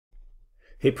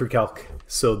Hey Precalc,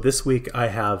 so this week I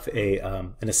have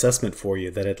an assessment for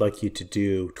you that I'd like you to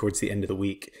do towards the end of the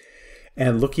week.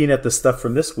 And looking at the stuff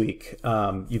from this week,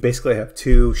 you basically have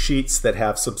two sheets that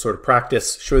have some sort of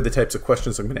practice, show you the types of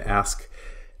questions I'm going to ask,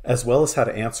 as well as how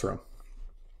to answer them.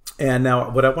 And now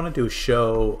what I want to do is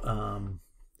show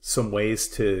some ways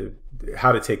to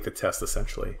how to take the test,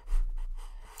 essentially.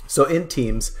 So in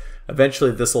Teams,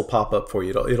 eventually this will pop up for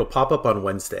you. It'll pop up on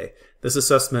Wednesday. This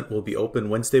assessment will be open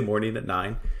Wednesday morning at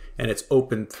 9, and it's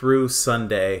open through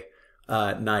Sunday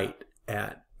night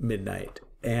at midnight.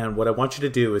 And what I want you to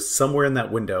do is somewhere in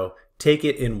that window, take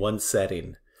it in one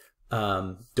setting.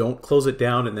 Don't close it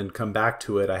down and then come back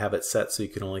to it. I have it set so you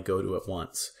can only go to it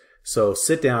once. So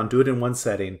sit down, do it in one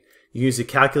setting. You use a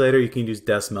calculator, you can use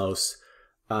Desmos.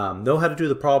 Know how to do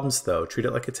the problems though. Treat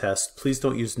it like a test. Please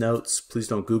don't use notes. Please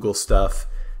don't Google stuff.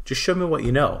 Just show me what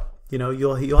you know. You know,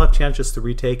 you'll have chances to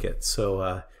retake it.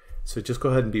 So so just go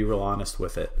ahead and be real honest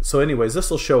with it. So anyways, this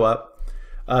will show up.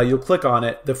 You'll click on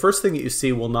it. The first thing that you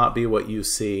see will not be what you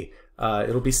see.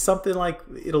 It'll be something like,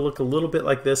 it'll look a little bit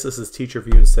like this. This is teacher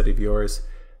view instead of yours.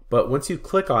 But once you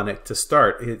click on it to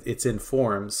start, it's in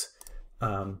Forms.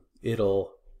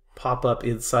 It'll pop up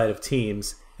inside of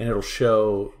Teams and it'll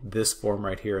show this form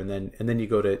right here. And then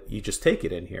you just take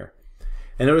it in here.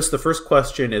 And notice the first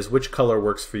question is, which color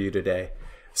works for you today?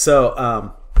 So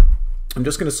I'm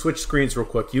just going to switch screens real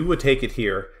quick. You would take it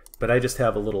here, but I just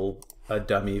have a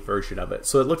dummy version of it.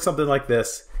 So it looks something like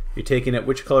this. You're taking it,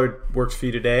 which color works for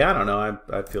you today? I don't know.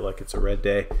 I feel like it's a red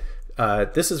day.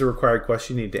 This is a required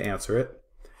question. You need to answer it.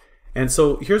 And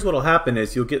so here's what will happen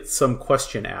is you'll get some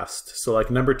question asked. So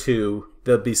like number 2,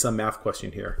 there'll be some math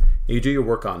question here. You do your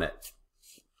work on it.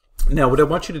 Now what I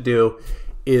want you to do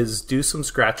is do some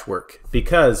scratch work,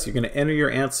 because you're going to enter your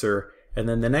answer, and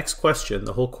then the next question,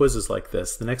 the whole quiz is like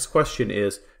this. The next question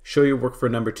is, show your work for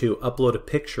number 2, upload a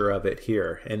picture of it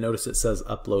here. And notice it says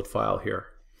upload file here.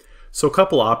 So a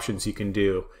couple options you can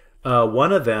do.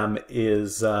 One of them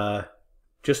is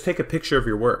just take a picture of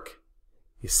your work.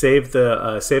 You save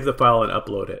the file and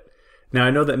upload it. Now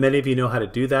I know that many of you know how to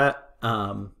do that.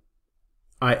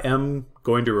 I am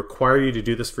going to require you to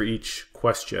do this for each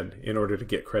question in order to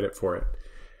get credit for it.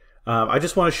 I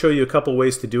just want to show you a couple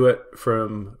ways to do it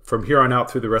from here on out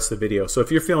through the rest of the video. So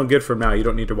if you're feeling good from now, you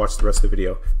don't need to watch the rest of the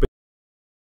video. But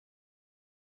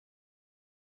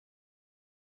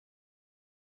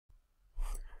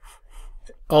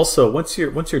also, once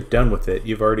you're done with it,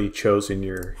 you've already chosen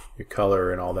your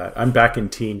color and all that. I'm back in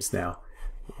Teams now.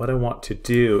 What I want to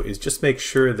do is just make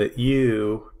sure that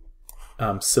you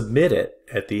submit it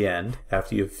at the end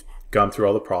after you've gone through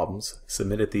all the problems.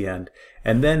 Submit at the end,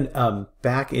 and then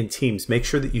back in Teams, make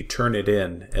sure that you turn it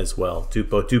in as well. Do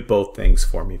both things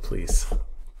for me, please.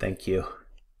 Thank you.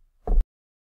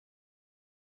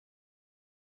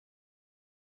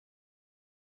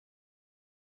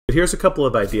 But here's a couple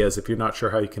of ideas if you're not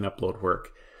sure how you can upload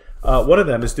work. One of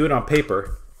them is do it on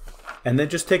paper, and then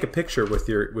just take a picture with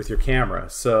your camera.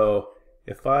 So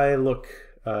if I look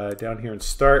down here and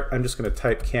start, I'm just going to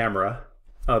type camera.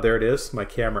 Oh, there it is, my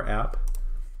camera app.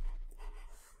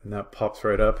 And that pops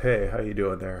right up. Hey, how you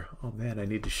doing there? Oh man, I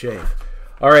need to shave.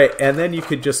 All right, and then you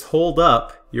could just hold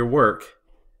up your work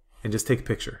and just take a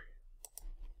picture.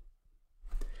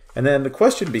 And then the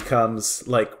question becomes,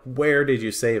 like, where did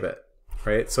you save it?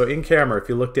 Right? So in camera, if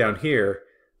you look down here,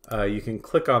 you can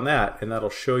click on that and that'll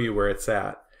show you where it's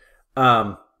at.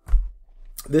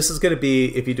 This is going to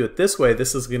be, if you do it this way,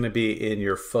 this is going to be in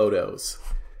your photos.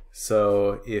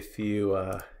 So if you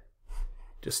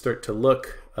just start to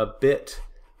look a bit,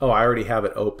 oh, I already have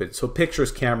it open. So pictures,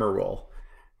 camera roll.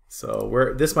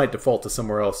 So this might default to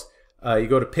somewhere else. You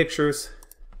go to pictures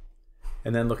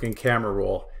and then look in camera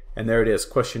roll, and there it is,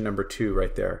 question number 2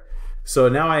 right there. So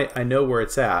now I know where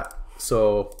it's at.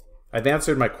 So I've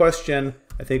answered my question.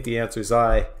 I think the answer is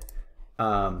I.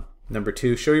 Number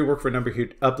 2, show your work for number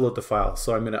here, upload the file.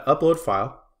 So I'm going to upload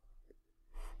file,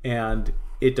 and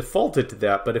it defaulted to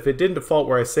that, but if it didn't default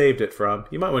where I saved it from,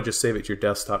 you might want to just save it to your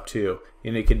desktop too.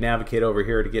 You know, you can navigate over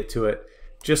here to get to it.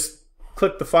 Just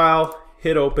click the file,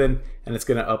 hit open, and it's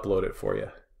going to upload it for you.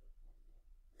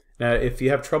 Now, if you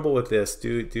have trouble with this,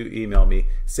 do email me.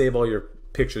 Save all your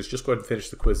pictures. Just go ahead and finish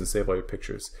the quiz and save all your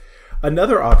pictures.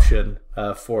 Another option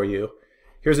for you,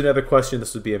 here's another question.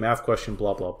 This would be a math question,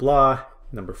 blah, blah, blah.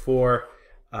 Number 4.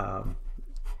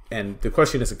 And the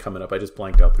question isn't coming up. I just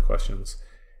blanked out the questions.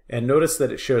 And notice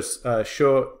that it shows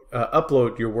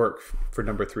upload your work for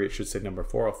number 3. It should say number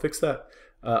 4. I'll fix that.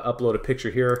 Upload a picture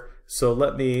here. So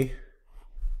let me.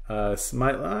 I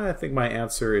think my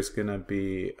answer is going to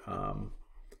be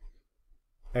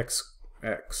XX.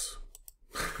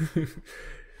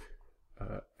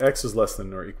 x is less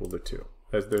than or equal to 2.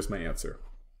 There's my answer.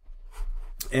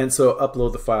 And so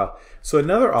upload the file. So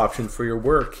another option for your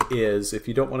work is, if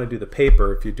you don't want to do the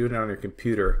paper, if you're doing it on your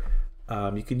computer,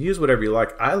 you can use whatever you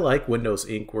like. I like Windows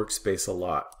Ink Workspace a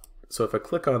lot. So if I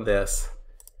click on this,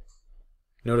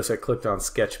 notice I clicked on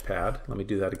Sketchpad. Let me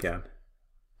do that again.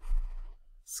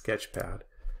 Sketchpad.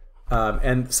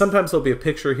 And sometimes there'll be a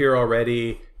picture here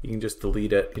already. You can just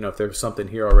delete it. You know, if there's something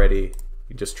here already,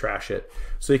 you just trash it.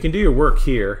 So you can do your work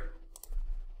here.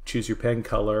 Choose your pen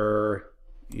color,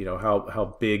 you know,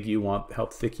 how big you want, how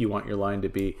thick you want your line to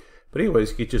be. But anyways,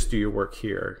 you could just do your work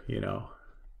here, you know.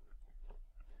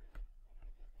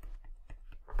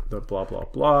 The blah, blah,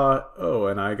 blah. Oh,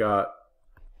 and I got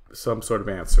some sort of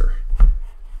answer.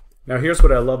 Now here's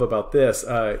what I love about this.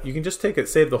 You can just take it,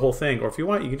 save the whole thing, or if you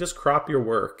want, you can just crop your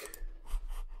work.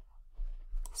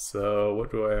 So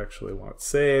what do I actually want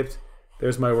saved?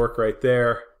 There's my work right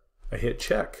there. I hit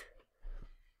check.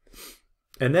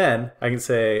 And then I can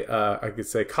say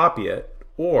copy it,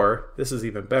 or this is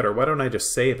even better. Why don't I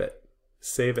just save it?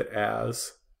 Save it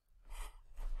as,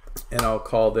 and I'll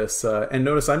call this, and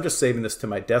notice I'm just saving this to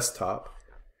my desktop.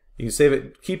 You can save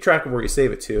it, keep track of where you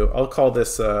save it to. I'll call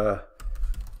this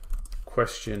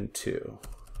question 2,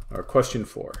 or question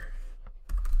 4.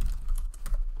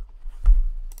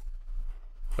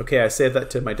 Okay, I saved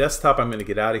that to my desktop. I'm going to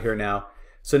get out of here now.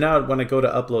 So now when I go to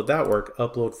upload that work,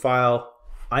 upload file,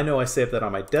 I know I saved that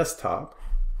on my desktop,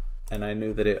 and I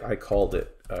knew that I called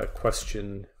it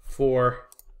question 4,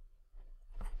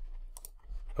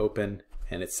 open,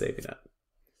 and it's saving it.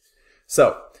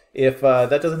 So if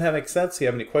that doesn't make sense, you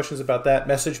have any questions about that,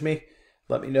 message me,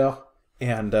 let me know,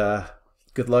 and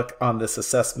good luck on this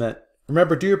assessment.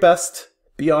 Remember, do your best,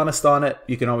 be honest on it.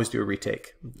 You can always do a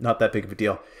retake. Not that big of a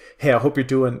deal. Hey, I hope you're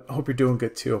doing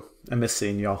good too. I miss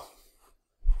seeing y'all.